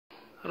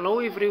Hello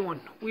everyone,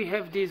 we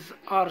have this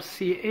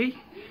RCA.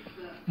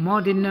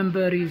 Model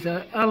number is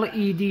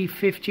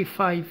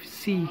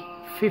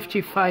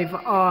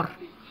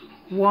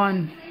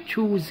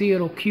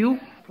LED55C55R120Q.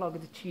 Plug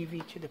the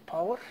TV to the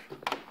power.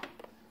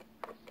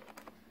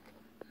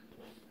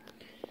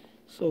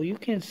 So you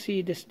can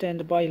see the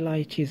standby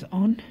light is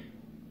on,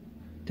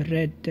 the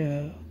red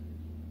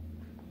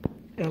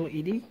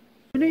LED.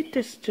 When I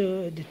test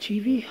the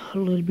TV a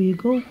little bit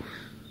ago,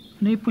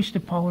 when I push the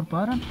power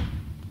button,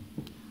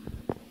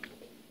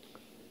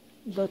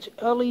 that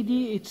LED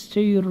it's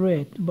still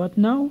red, but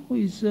now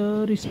is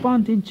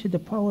responding to the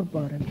power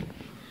button.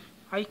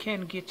 I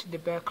can get the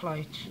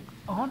backlight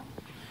on,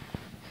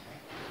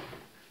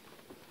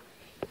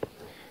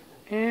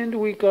 and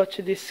we got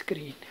the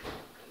screen.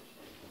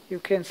 You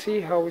can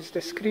see how is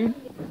the screen.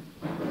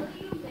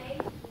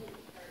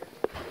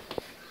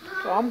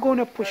 So I'm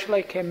gonna push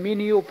like a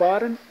menu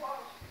button.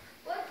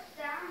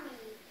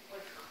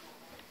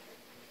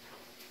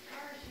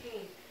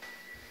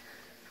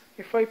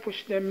 If I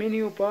push the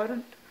menu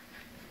button,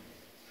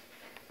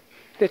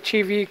 the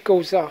TV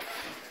goes off.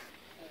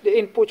 The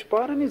input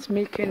button is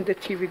making the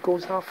TV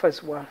goes off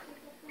as well.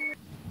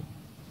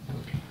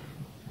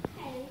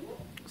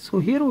 So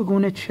here we're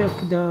going to check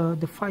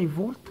the 5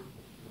 volt.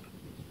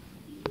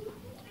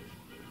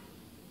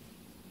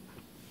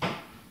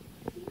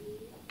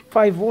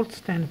 Volt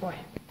standby.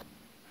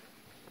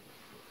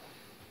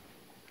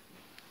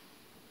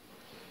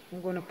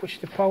 I'm going to push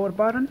the power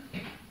button,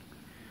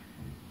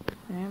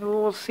 and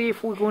we'll see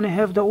if we're going to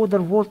have the other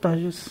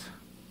voltages.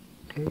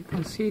 Okay, you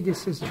can see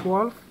this is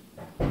 12,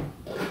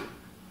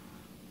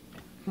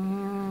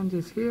 and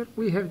this here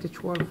we have the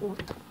 12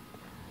 volt.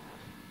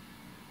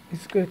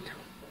 It's good.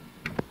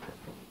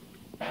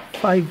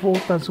 5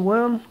 volt as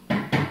well.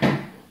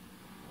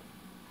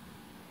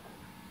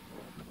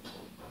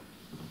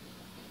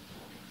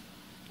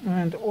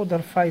 And other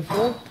 5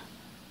 volt.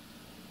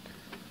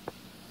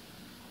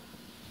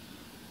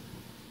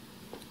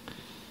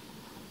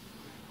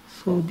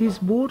 So this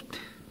board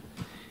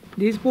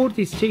is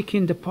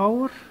taking the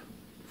power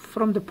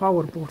from the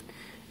power board,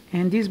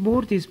 and this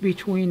board is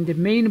between the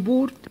main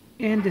board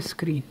and the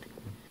screen.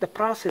 The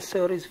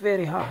processor is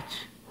very hot.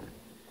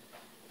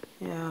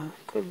 Yeah,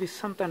 could be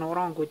something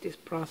wrong with this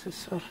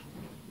processor.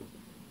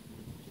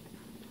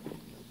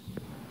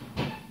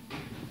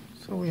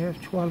 So we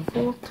have 12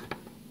 volt.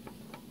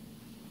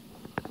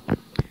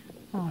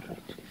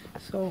 Alright,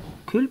 so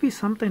could be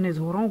something is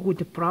wrong with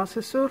the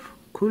processor,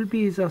 could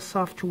be is a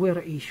software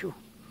issue.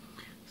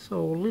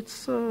 So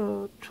let's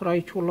try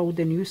to load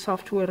the new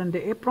software in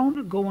the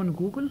eeprom. Go on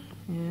Google,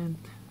 and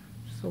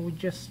so we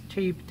just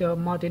type the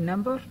model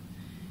number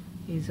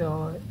is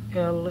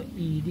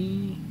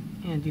LED,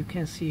 and you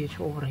can see it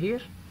over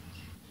here.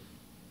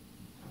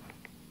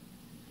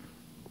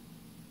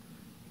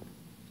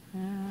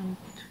 And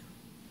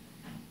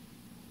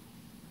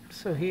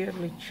so here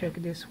let's check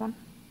this one.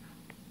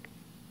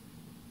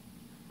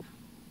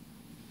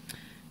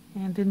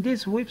 And in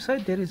this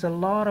website there is a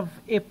lot of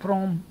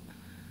eeprom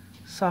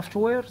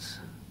softwares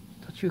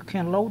that you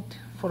can load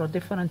for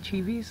different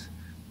TVs,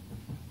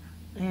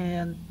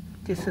 and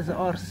this is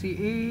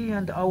RCA,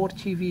 and our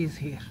TV is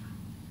here.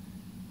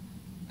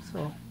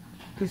 So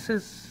this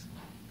is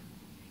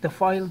the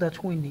file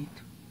that we need.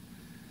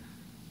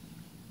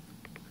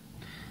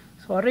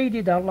 So I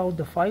already download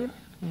the file,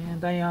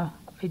 and I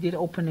did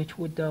open it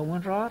with the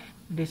WinRAR.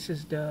 This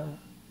is the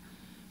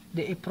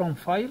eeprom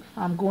file.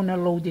 I'm gonna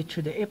load it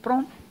to the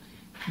eeprom,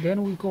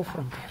 then we go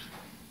from there.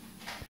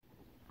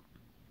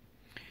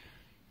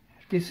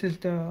 This is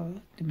the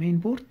main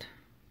board,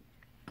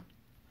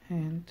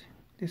 and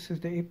this is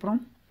the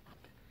eeprom.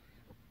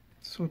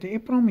 So the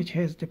eeprom, it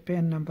has the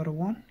pin number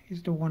 1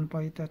 is the one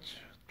by that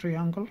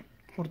triangle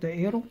for the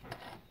arrow,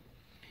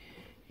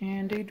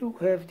 and they do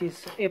have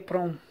this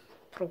eeprom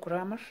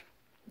programmer,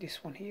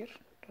 this one here.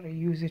 I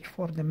use it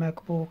for the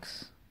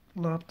MacBooks,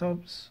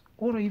 laptops,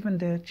 or even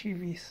the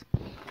TVs.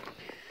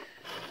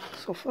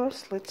 So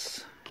first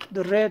let's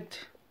the red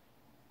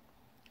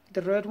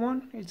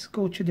one, let's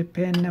go to the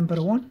pin number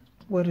 1,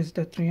 where is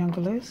the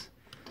triangle is.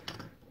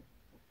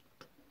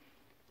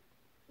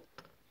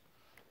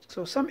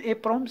 So some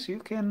eeproms you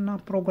can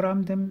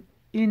program them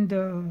in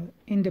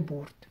the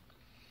board.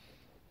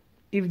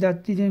 If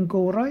that didn't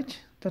go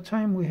right, the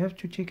time we have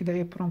to take the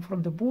eeprom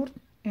from the board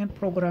and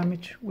program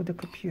it with the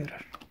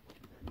computer.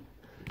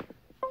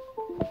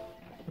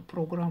 The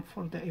program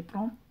for the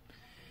eeprom,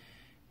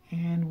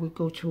 and we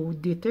go to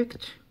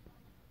detect.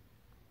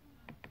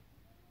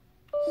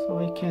 So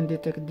I can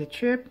detect the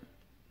chip.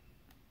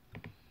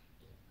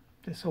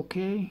 That's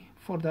okay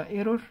for the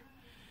error,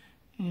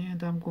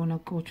 and I'm gonna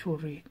go to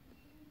read.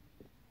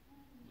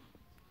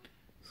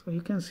 So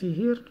you can see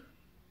here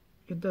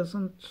it's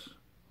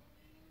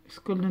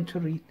couldn't to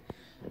read.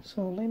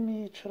 So let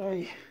me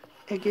try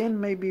again.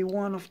 Maybe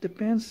one of the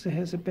pins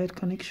has a bad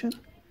connection.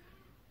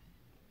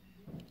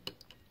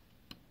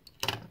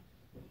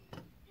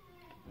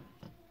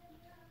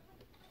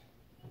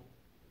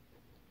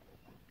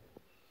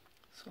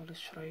 So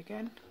let's try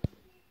again.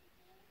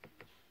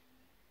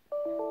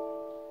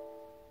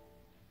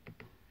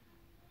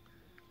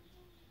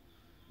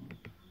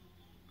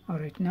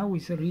 Alright, now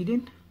it's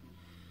reading.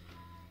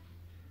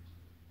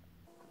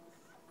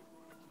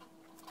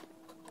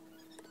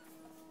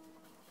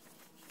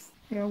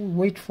 Yeah, we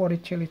wait for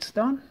it till it's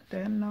done,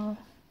 then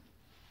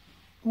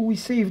we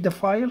save the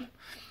file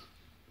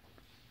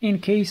in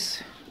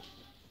case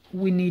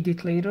we need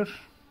it later.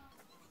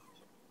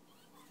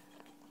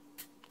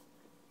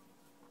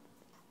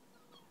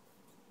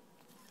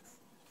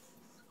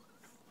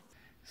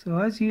 So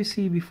as you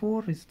see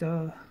before, is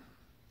the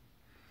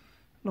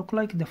look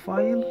like the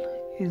file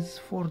is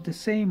for the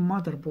same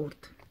motherboard.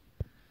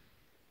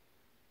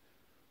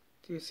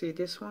 Do you see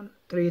this one?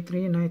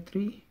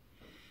 3393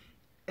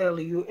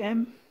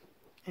 LUM,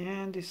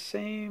 and the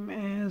same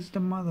as the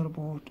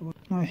motherboard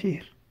right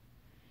here.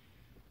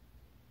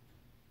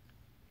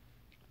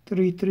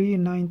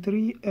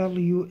 3393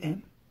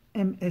 LUM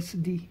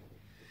MSD.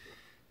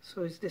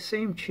 So it's the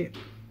same chip.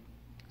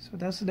 So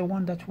that's the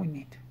one that we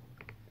need.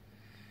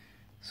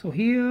 So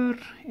here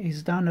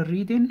is done a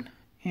reading,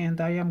 and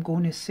I am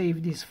going to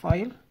save this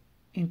file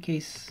in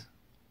case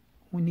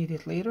we need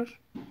it later.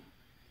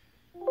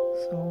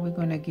 So we're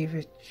going to give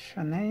it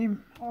a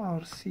name,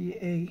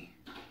 RCA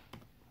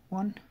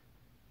 1.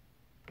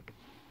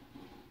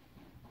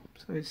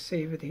 So let's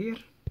save it here.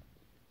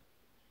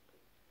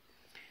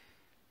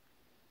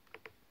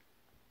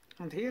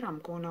 And here I'm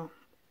going to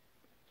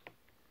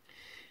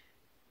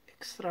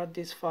extract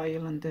this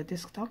file on the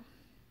desktop.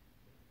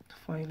 The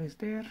file is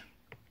there.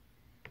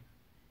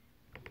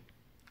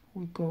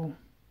 We go,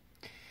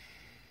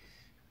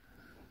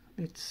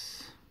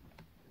 let's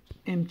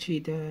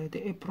empty the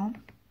eeprom.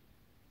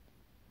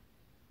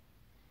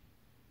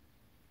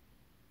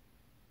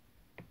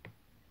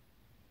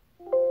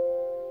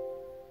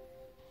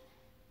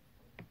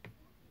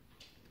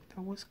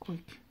 That was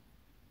quick.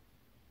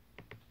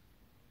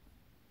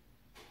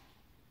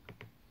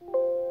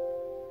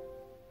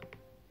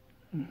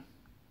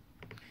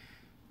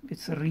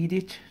 Let's read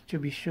it to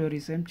be sure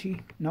it's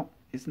empty. No,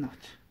 it's not.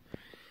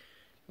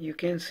 You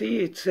can see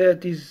it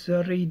said it's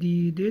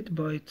already did,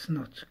 but it's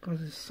not,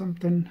 because it's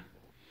something,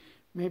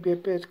 maybe a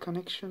bad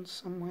connection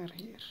somewhere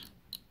here.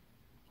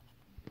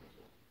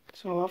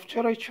 So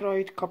after I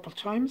tried a couple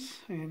times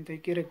and I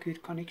get a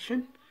good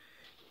connection,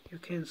 you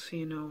can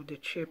see now the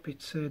chip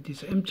it's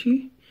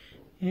empty,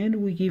 and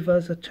we give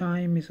us a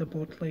time is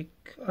about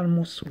like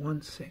almost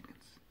 1 second.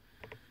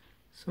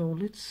 So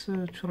let's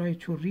try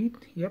to read.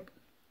 Yep.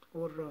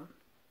 Or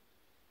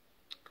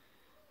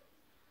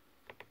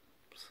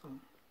so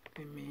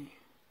let me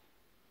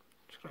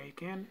try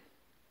again.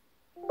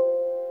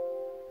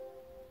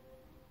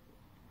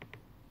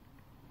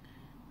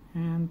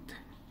 And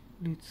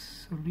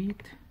let's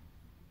read.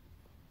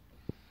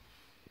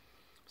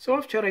 So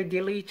after I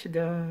delete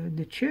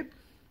the chip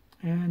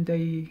and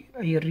I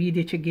read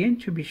it again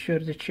to be sure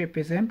the chip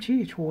is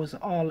empty, it was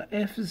all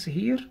F's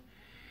here.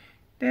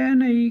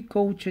 Then I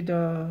go to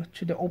the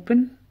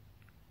open.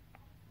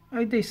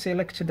 I did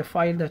select the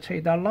file that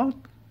I download,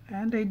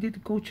 and I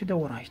did go to the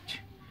write.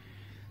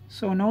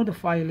 So now the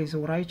file is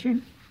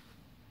writing.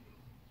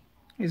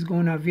 It's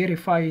gonna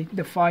verify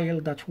the file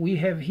that we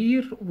have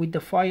here with the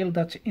file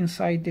that's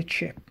inside the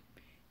chip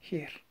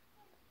here.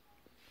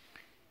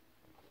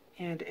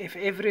 And if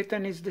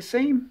everything is the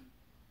same,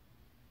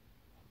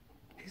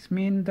 this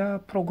means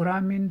the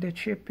programming the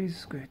chip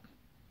is good.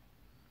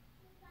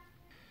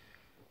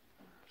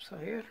 So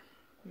here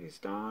it's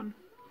done,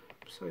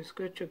 so it's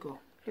good to go.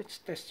 Let's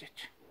test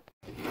it.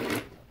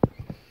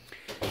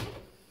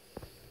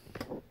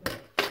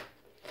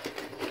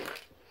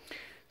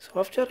 So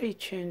after I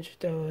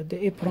changed the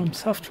eeprom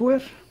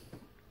software,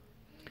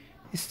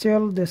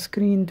 still the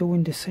screen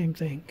doing the same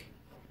thing,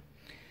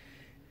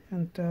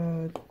 and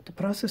the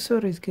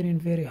processor is getting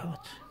very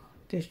hot,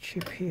 this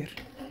chip here.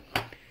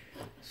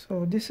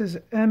 So this is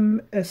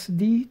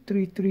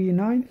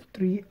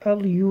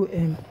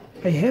MSD3393LUM.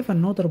 I have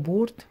another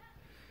board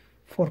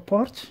for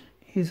parts.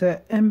 Is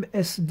a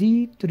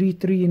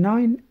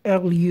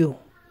MSD339LU.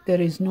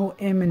 There is no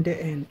M in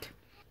the end.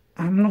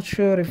 I'm not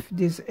sure if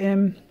this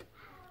M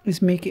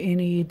is making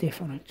any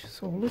difference.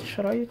 So let's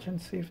try it and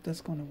see if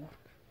that's gonna work.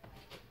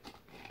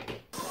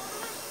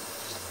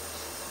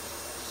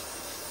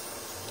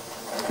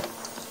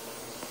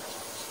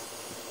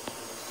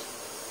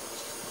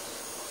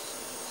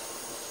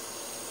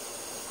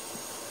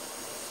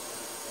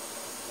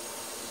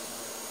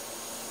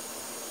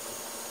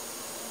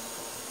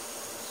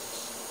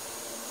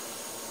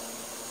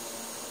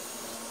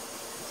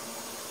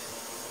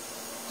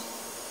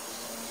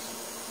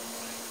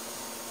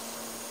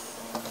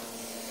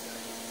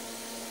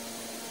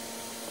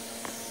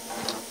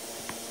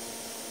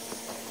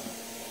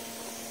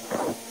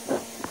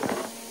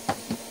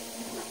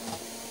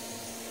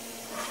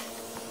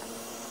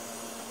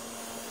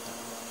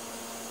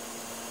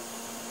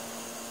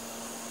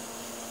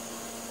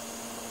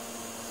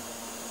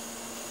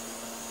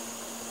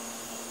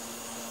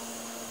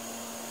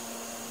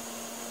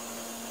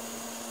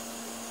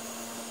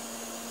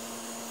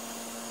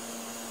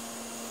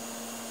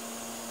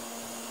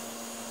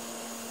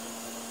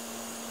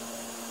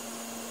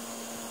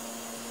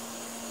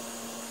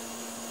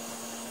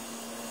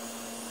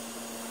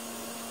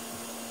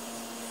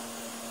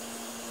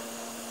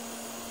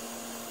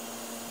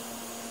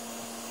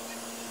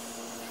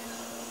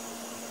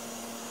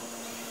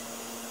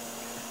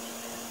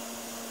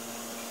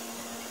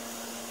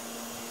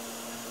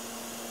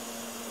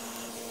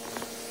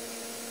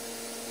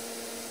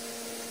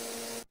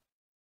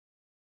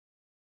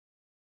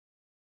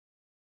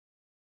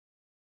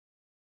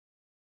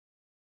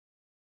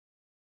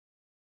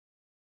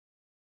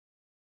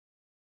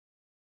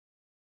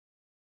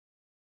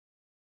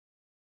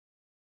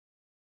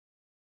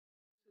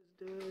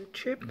 the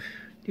chip.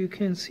 You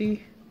can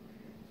see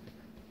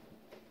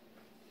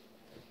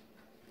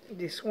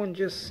this one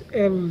just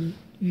LU,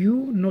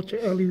 not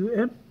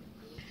LUM.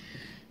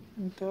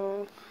 And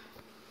so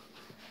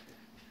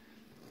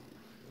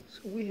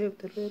we have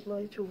the red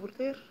light over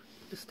there,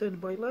 the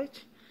standby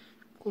light.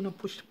 I'm gonna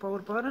push the power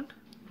button.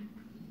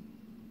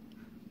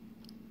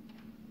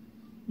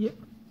 Yep.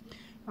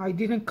 I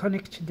didn't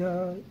connect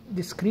the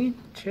screen.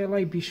 Shall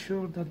I be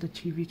sure that the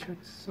TV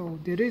checks? So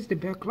there is the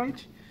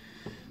backlight.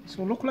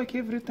 So look like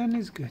everything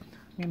is good.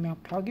 Let me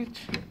unplug it.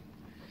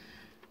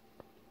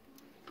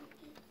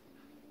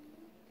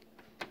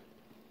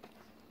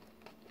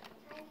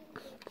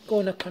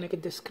 Gonna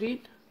connect the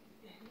screen.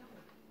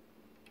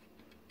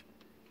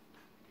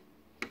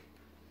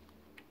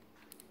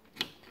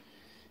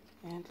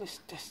 And let's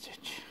test it.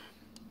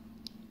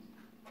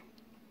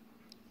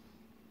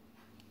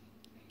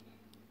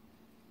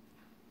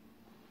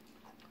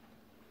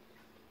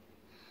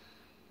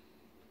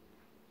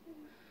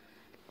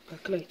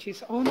 Backlight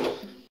is on,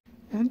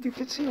 and you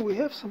can see we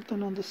have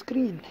something on the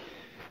screen.